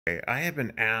Okay, I have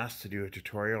been asked to do a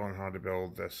tutorial on how to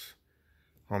build this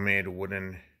homemade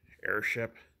wooden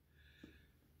airship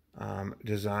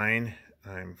design.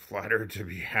 I'm flattered to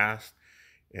be asked.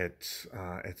 It's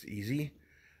easy.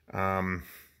 Um,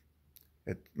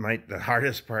 the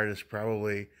hardest part is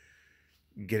probably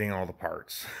getting all the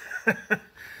parts.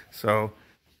 So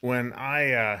when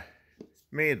I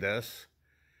made this,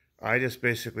 I just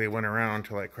basically went around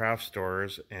to like craft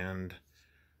stores and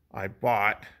I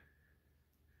bought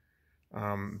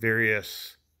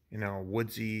various,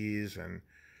 woodsies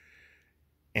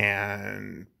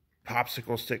and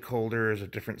popsicle stick holders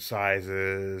of different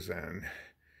sizes and,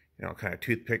 kind of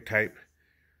toothpick type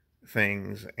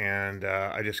things. And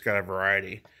I just got a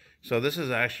variety. So this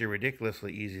is actually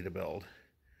ridiculously easy to build.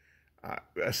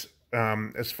 As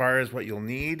far as what you'll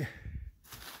need,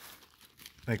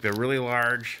 like the really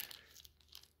large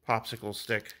popsicle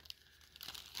stick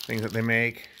things that they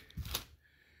make,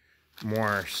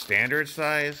 more standard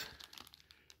size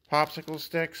popsicle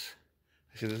sticks.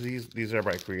 See, these are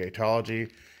by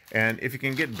Creatology, and if you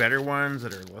can get better ones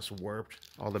that are less warped,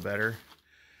 all the better.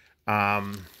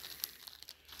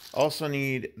 Also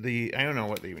need I don't know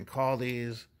what they even call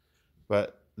these,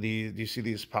 but do you see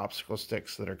these popsicle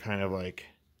sticks that are kind of like,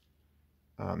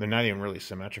 they're not even really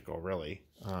symmetrical, really.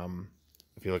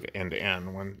 If you look at end to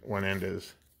end, one end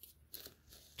is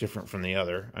different from the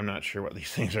other. I'm not sure what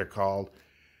these things are called.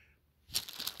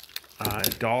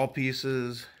 Doll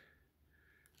pieces.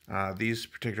 These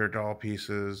particular doll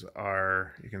pieces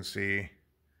are, you can see,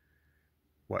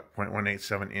 what,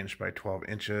 0.187 inch by 12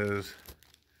 inches.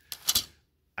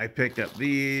 I picked up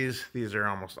these. These are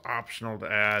almost optional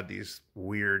to add, these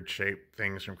weird shaped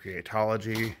things from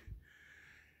Creatology.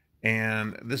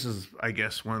 And this is, I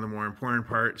guess, one of the more important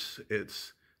parts.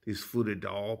 It's these fluted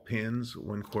doll pins,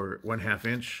 1/2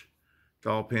 inch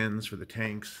doll pins for the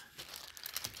tanks.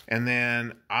 And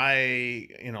then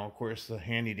of course, the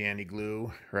handy dandy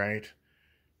glue, right?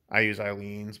 I use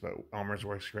Eileen's, but Elmer's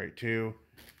works great too.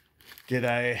 Did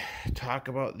I talk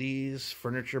about these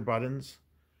furniture buttons?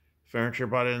 Furniture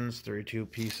buttons, 32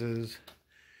 pieces.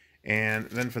 And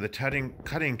then for the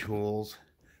cutting tools,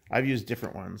 I've used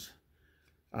different ones.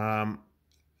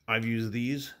 I've used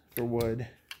these for wood.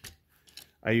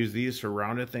 I use these for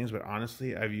rounded things, but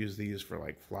honestly, I've used these for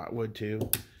like flat wood too.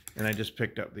 And I just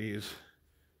picked up these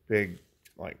big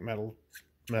like metal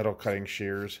cutting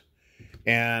shears.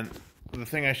 And the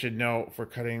thing I should note for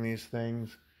cutting these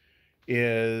things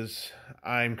is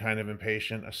I'm kind of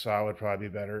impatient. A saw would probably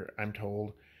be better, I'm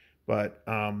told. But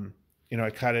I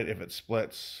cut it. If it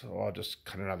splits, well, I'll just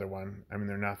cut another one. I mean,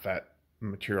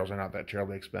 materials are not that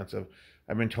terribly expensive.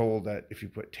 I've been told that if you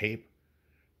put tape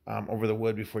over the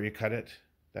wood before you cut it,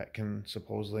 that can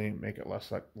supposedly make it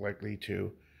less likely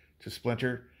to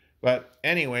splinter. But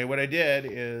anyway, what I did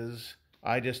is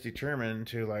I just determined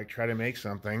to like try to make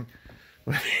something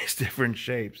with these different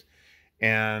shapes.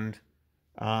 And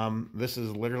this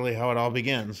is literally how it all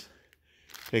begins.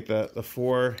 Take the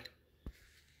 4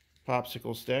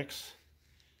 popsicle sticks,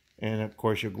 and of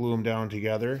course you glue them down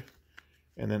together.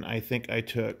 And then I think I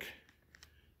took,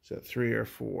 is that 3 or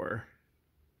 4?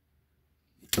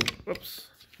 Oops,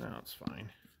 no, it's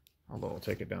fine. Although I'll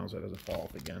take it down so it doesn't fall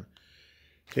off again.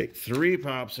 Take 3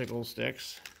 popsicle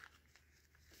sticks,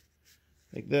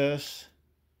 like this,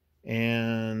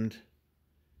 and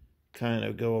kind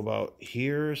of go about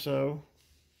here or so.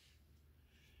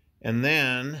 And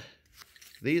then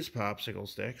these popsicle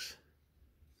sticks,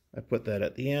 I put that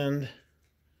at the end.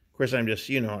 Of course, I'm just,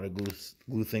 how to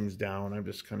glue things down. I'm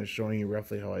just kind of showing you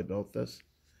roughly how I built this.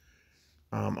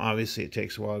 Obviously, it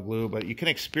takes a while to glue, but you can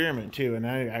experiment too, and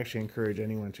I actually encourage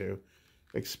anyone to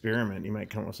experiment. You might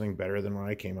come up with something better than what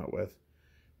I came up with.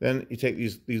 Then you take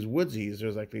these woodsies.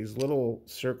 There's like these little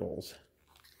circles,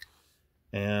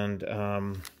 and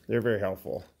they're very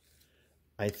helpful.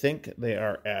 I think they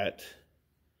are at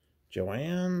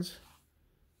Joann's.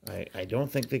 I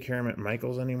don't think they carry them at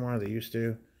Michael's anymore. They used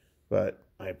to, but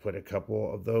I put a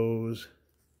couple of those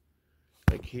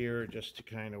like here just to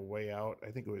kind of weigh out.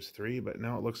 I think it was 3, but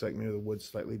now it looks like maybe the wood's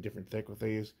slightly different thick with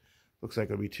these. Looks like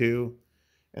it'll be 2.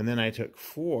 And then I took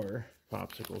 4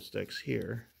 popsicle sticks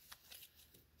here,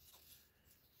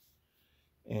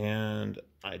 and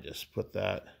I just put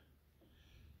that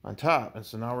on top. And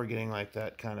so now we're getting like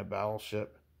that kind of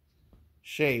battleship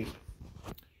shape.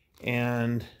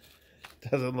 And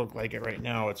it doesn't look like it right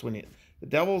now. It's when the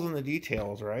devil's in the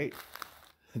details, right?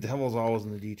 The devil's always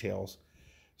in the details.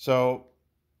 So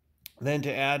then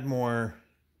to add more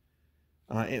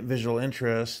visual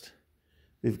interest,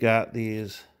 we've got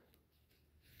these,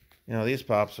 these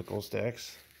popsicle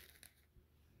sticks.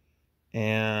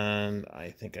 And I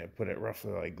think I put it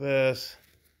roughly like this.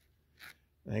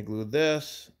 And I glued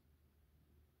this,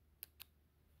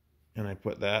 and I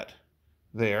put that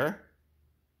there.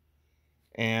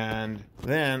 And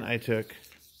then I took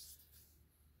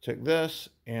this,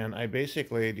 and I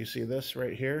basically, do you see this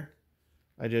right here?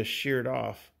 I just sheared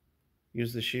off,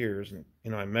 used the shears, and,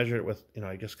 you know, I measured it with, you know,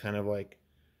 I just kind of like,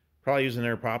 probably using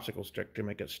their popsicle stick to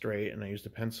make it straight, and I used a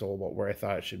pencil about where I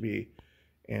thought it should be,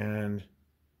 and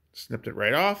snipped it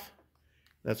right off.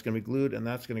 That's going to be glued, and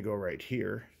that's going to go right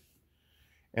here.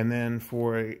 And then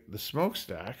for the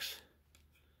smokestacks,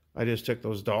 I just took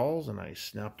those dowels and I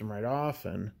snapped them right off,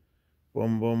 and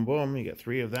boom, boom, boom. You get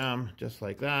 3 of them, just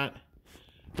like that.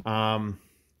 And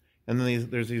then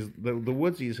there's these, the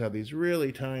woodsies have these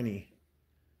really tiny,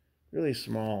 really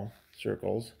small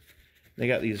circles. They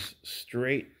got these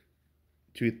straight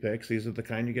toothpicks. These are the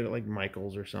kind you get at like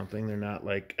Michael's or something. They're not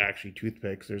like actually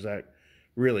toothpicks. There's that,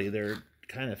 really, they're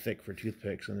kind of thick for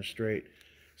toothpicks, and they're straight.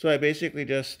 So I basically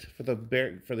just, for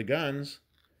the guns,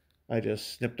 I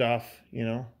just snipped off, you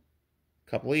know,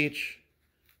 a couple each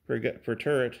per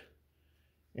turret,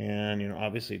 and, you know,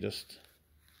 obviously just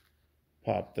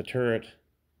pop the turret,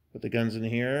 put the guns in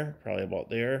here, probably about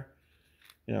there,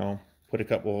 you know, put a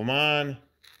couple of them on,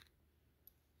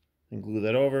 and glue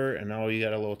that over, and now you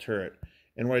got a little turret.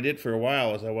 And what I did for a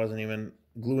while is I wasn't even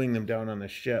gluing them down on the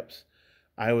ships.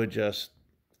 I would just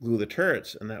glue the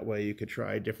turrets, and that way you could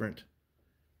try different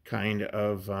kind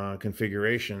of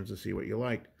configurations to see what you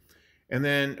liked. And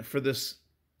then for the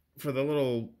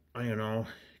little, I don't know,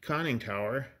 conning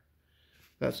tower,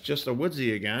 that's just a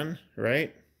woodsy again,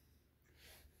 right?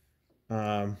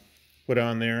 Put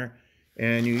on there,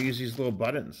 and you use these little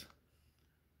buttons,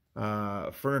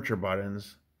 furniture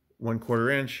buttons,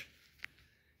 1/4 inch,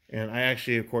 and I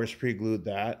actually, of course, pre-glued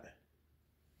that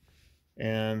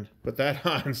and put that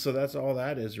on. So that's all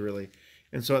that is, really.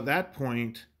 And so at that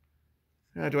point,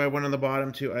 do I have one on the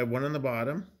bottom too? I have one on the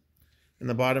bottom, and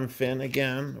the bottom fin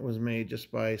again was made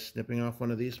just by snipping off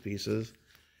one of these pieces,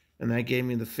 and that gave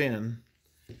me the fin.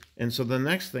 And so the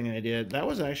next thing I did, that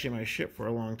was actually my ship for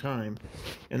a long time,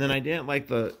 and then I didn't like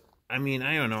the, I mean,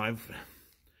 I don't know,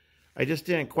 I just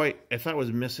didn't quite, I thought it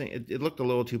was missing, it looked a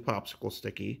little too popsicle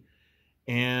sticky.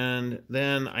 And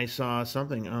then I saw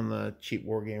something on the Cheap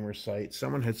Wargamer site.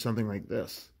 Someone had something like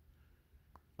this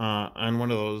on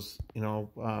one of those, you know,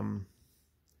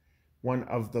 one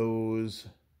of those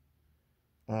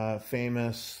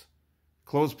famous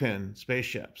clothespin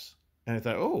spaceships. And I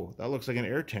thought, oh, that looks like an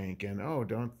air tank. And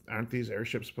oh, aren't these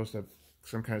airships supposed to have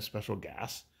some kind of special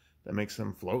gas that makes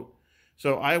them float?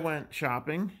 So I went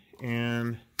shopping,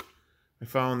 and I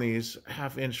found these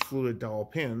 1/2 inch fluted dowel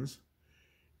pins.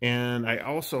 And I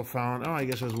also found, oh, I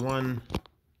guess there's one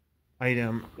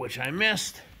item which I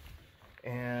missed.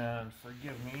 And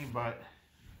forgive me, but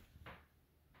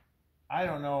I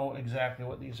don't know exactly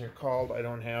what these are called. I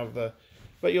don't have the,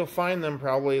 but you'll find them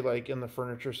probably like in the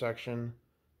furniture section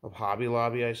of Hobby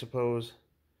Lobby, I suppose.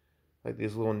 Like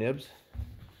these little nibs.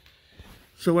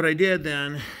 So what I did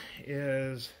then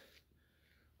is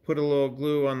put a little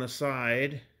glue on the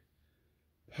side,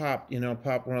 pop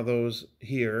one of those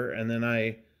here, and then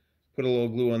I put a little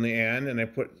glue on the end, and I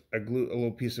put a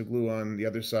little piece of glue on the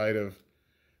other side of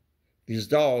these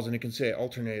dolls, and you can see it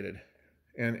alternated.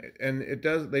 And it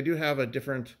does, they do have a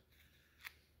different,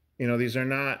 you know, these are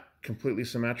not completely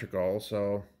symmetrical,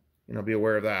 so, you know, be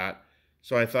aware of that.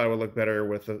 So I thought it would look better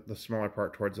with the smaller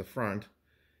part towards the front,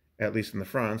 at least in the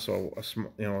front. So,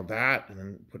 you know, that, and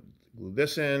then glued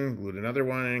this in, glued another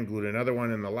one in, glued another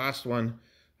one, and the last one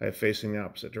I have facing the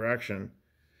opposite direction.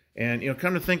 And, you know,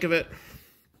 come to think of it,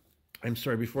 I'm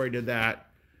sorry, before I did that,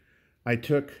 I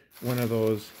took one of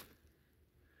those,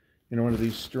 you know, one of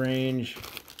these strange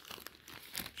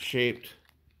shaped,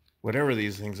 whatever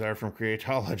these things are from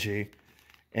Creatology,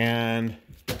 and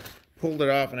pulled it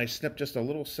off, and I snipped just a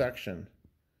little section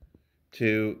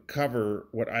to cover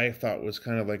what I thought was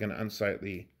kind of like an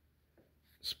unsightly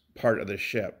part of the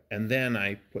ship. And then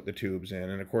I put the tubes in,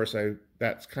 and of course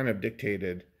that's kind of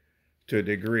dictated to a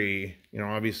degree. You know,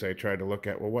 obviously I tried to look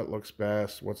at, well, what looks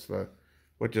best,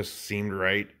 what just seemed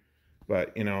right.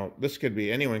 But, you know, this could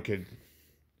be,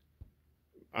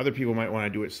 other people might want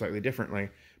to do it slightly differently.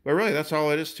 But really, that's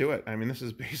all it is to it. I mean, this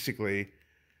is basically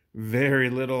very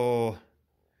little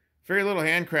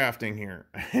handcrafting here.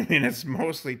 I mean, it's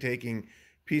mostly taking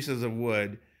pieces of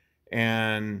wood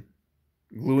and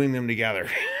gluing them together.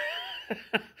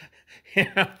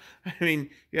 Yeah, I mean,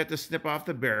 you have to snip off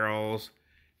the barrels,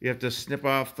 you have to snip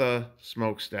off the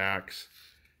smokestacks,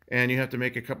 and you have to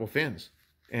make a couple fins.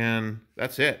 And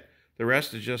that's it. The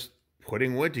rest is just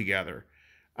putting wood together.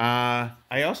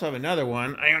 I also have another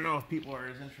one. I don't know if people are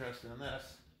as interested in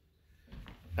this.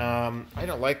 I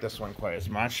don't like this one quite as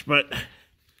much, but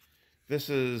this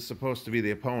is supposed to be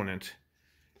the opponent.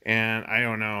 And I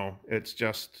don't know. It's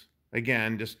just,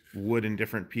 again, just wood in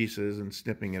different pieces and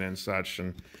snipping it and such.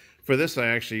 And for this, I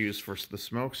actually use for the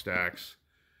smokestacks.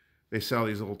 They sell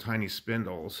these little tiny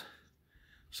spindles.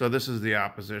 So this is the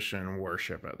opposition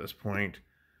warship at this point.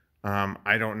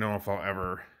 I don't know if I'll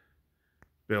ever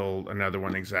build another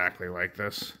one exactly like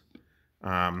this.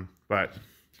 But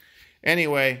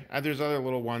anyway, there's other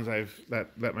little ones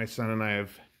that my son and I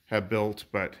have built,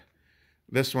 but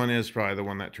this one is probably the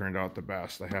one that turned out the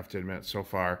best, I have to admit, so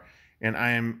far. And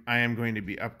I am going to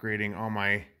be upgrading all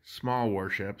my small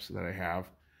warships that I have,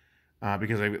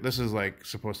 because this is like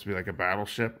supposed to be like a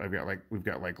battleship. We've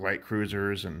got like light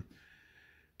cruisers and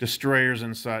destroyers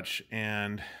and such,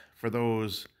 and for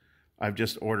those I've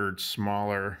just ordered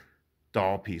smaller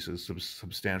doll pieces,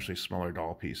 substantially smaller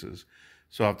doll pieces.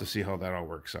 So I'll have to see how that all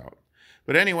works out.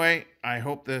 But anyway, I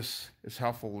hope this is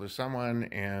helpful to someone,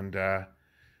 and I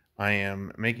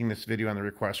am making this video on the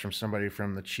request from somebody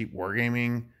from the Cheap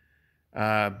Wargaming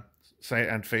site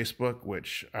on Facebook,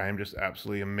 which I am just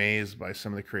absolutely amazed by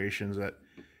some of the creations that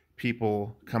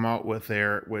people come out with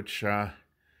there, which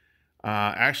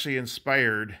actually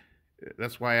inspired.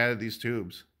 That's why I added these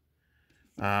tubes.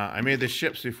 I made the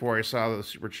ships before I saw the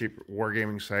Super Cheap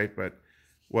Wargaming site, but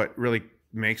what really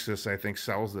makes this, I think,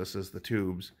 sells this, is the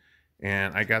tubes.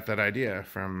 And I got that idea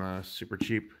from the Super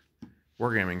Cheap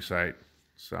Wargaming site.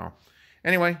 So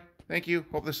anyway, thank you.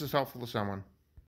 Hope this is helpful to someone.